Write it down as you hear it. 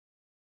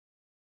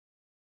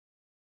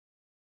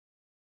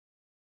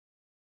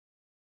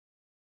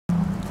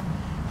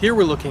Here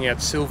we're looking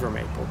at silver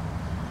maple.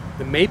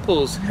 The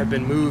maples have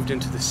been moved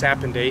into the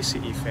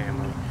Sapindaceae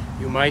family.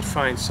 You might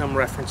find some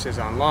references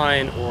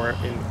online or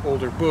in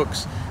older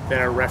books that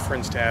are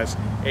referenced as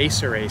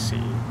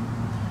Aceraceae,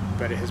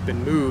 but it has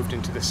been moved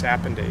into the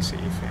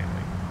Sapindaceae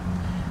family.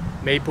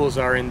 Maples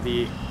are in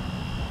the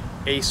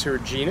Acer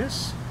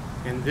genus,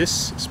 and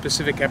this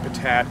specific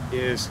epithet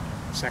is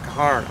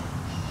saccharinum.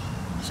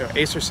 So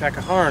Acer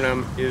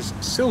saccharinum is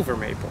silver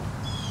maple.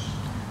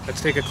 Let's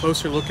take a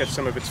closer look at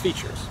some of its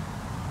features.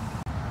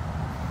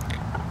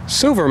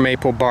 Silver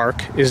maple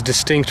bark is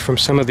distinct from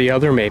some of the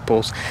other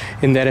maples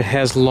in that it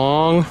has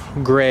long,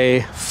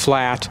 gray,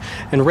 flat,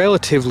 and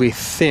relatively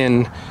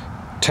thin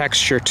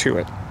texture to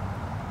it.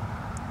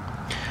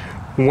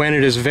 When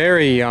it is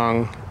very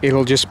young,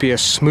 it'll just be a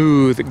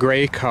smooth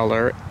gray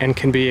color and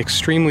can be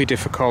extremely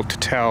difficult to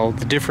tell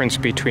the difference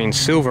between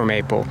silver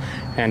maple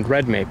and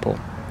red maple.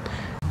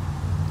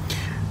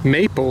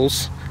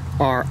 Maples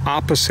are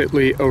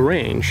oppositely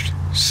arranged,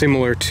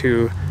 similar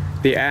to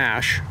the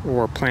ash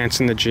or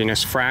plants in the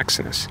genus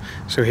Fraxinus.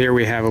 So here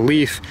we have a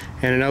leaf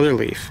and another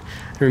leaf.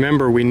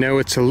 Remember, we know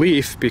it's a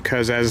leaf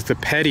because as the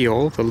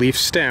petiole, the leaf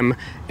stem,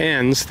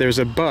 ends, there's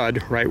a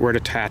bud right where it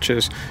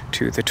attaches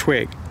to the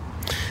twig.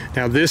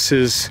 Now this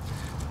is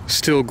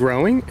still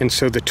growing, and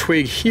so the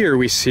twig here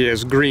we see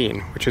as green,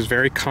 which is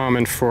very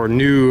common for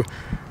new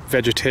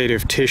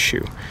vegetative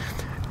tissue.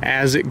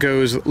 As it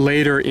goes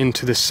later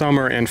into the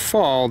summer and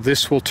fall,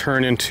 this will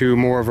turn into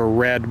more of a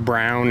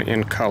red-brown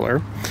in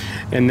color.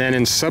 And then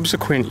in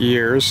subsequent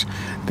years,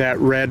 that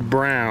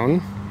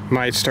red-brown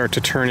might start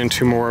to turn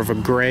into more of a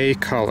gray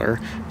color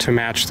to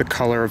match the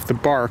color of the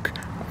bark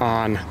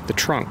on the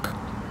trunk.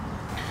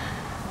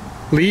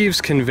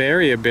 Leaves can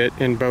vary a bit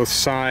in both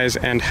size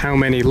and how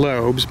many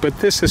lobes, but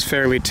this is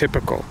fairly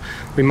typical.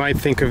 We might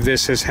think of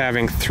this as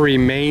having 3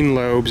 main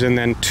lobes and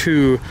then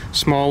 2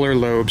 smaller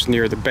lobes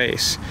near the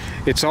base.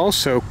 It's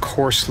also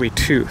coarsely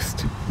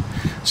toothed.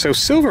 So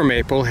silver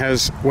maple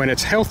has, when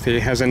it's healthy,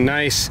 has a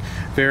nice,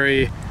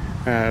 very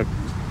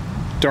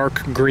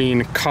dark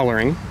green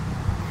coloring.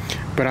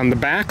 But on the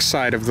back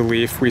side of the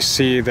leaf, we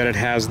see that it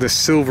has the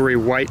silvery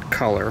white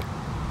color.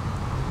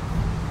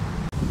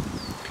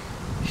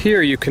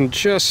 Here you can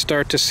just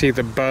start to see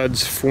the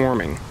buds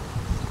forming.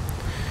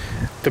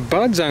 The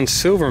buds on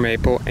silver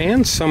maple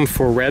and some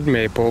for red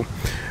maple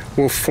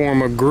will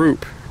form a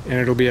group, and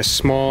it'll be a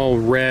small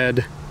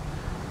red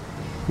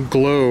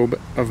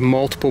globe of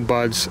multiple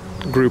buds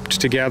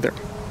grouped together.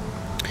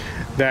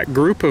 That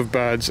group of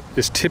buds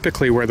is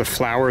typically where the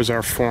flowers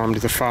are formed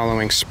the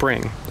following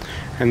spring,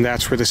 and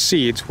that's where the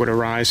seeds would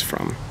arise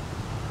from.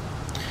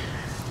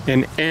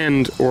 An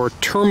end or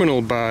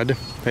terminal bud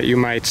that you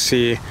might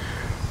see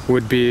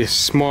would be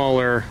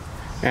smaller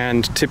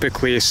and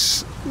typically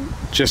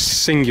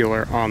just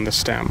singular on the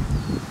stem.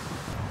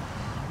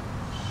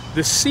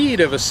 The seed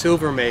of a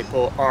silver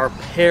maple are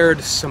paired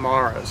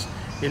samaras.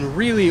 In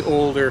really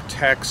older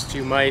texts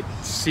you might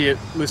see it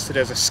listed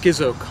as a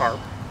schizocarp,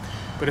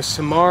 but a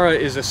samara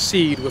is a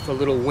seed with a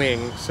little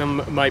wing.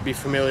 Some might be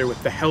familiar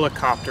with the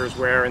helicopters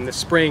where in the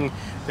spring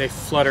they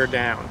flutter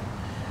down.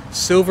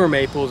 Silver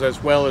maples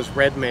as well as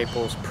red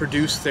maples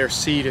produce their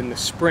seed in the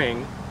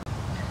spring.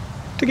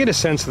 To get a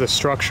sense of the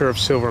structure of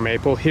silver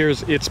maple,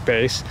 here's its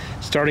base,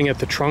 starting at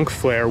the trunk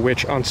flare,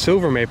 which on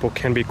silver maple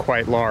can be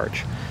quite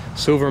large.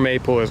 Silver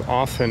maple is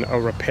often a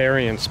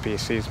riparian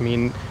species,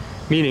 meaning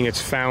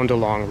it's found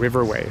along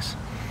riverways.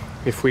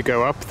 If we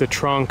go up the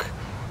trunk,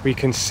 we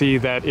can see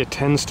that it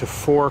tends to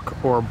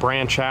fork or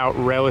branch out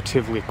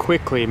relatively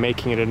quickly,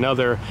 making it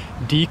another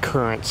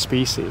decurrent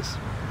species.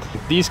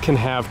 These can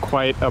have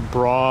quite a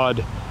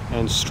broad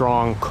and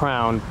strong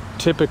crown,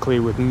 typically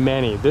with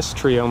many. This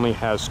tree only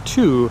has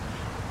 2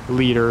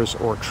 leaders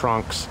or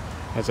trunks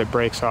as it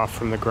breaks off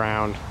from the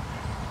ground,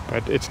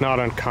 but it's not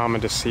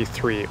uncommon to see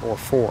 3 or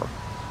 4.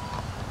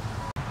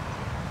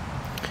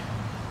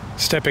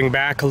 Stepping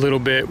back a little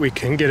bit, we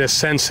can get a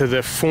sense of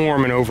the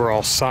form and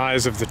overall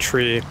size of the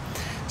tree.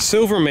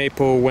 Silver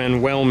maple,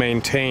 when well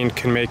maintained,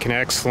 can make an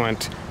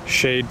excellent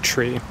shade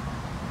tree.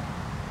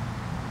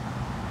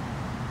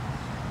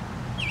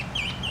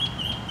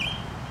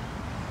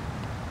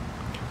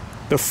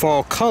 The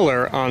fall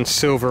color on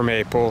silver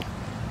maple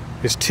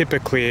is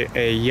typically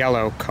a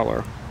yellow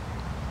color.